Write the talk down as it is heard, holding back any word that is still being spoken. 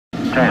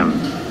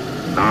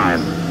10, 9,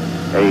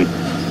 8,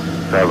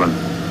 7,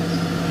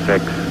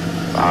 6,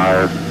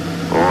 5,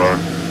 4,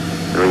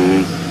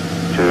 3,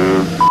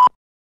 2.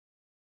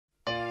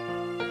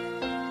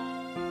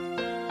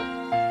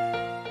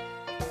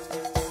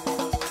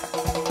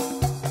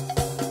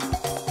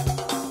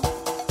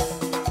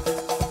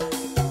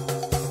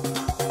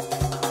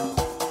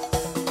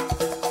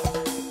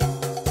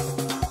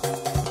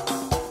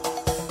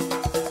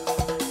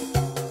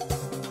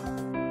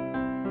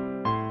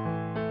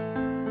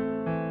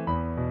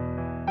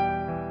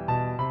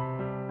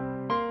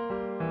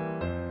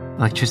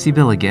 Electricity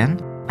bill again?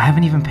 I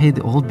haven't even paid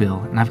the old bill,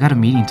 and I've got a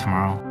meeting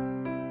tomorrow.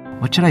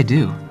 What should I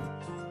do?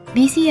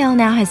 BCEL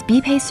now has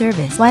BPay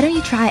service. Why don't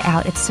you try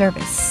out its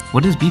service?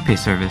 What is BPay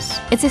service?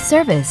 It's a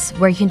service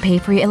where you can pay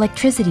for your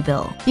electricity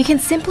bill. You can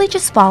simply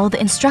just follow the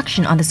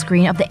instruction on the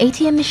screen of the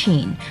ATM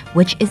machine,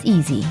 which is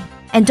easy.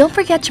 And don't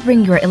forget to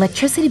bring your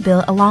electricity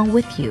bill along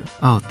with you.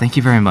 Oh, thank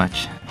you very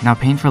much. Now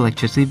paying for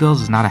electricity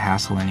bills is not a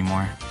hassle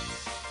anymore.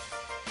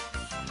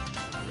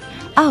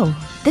 Oh,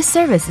 this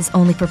service is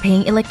only for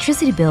paying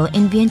electricity bill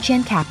in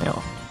Vientiane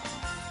capital.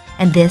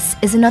 And this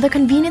is another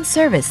convenient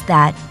service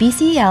that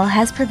BCEL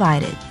has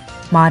provided.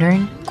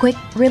 Modern, quick,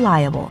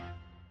 reliable.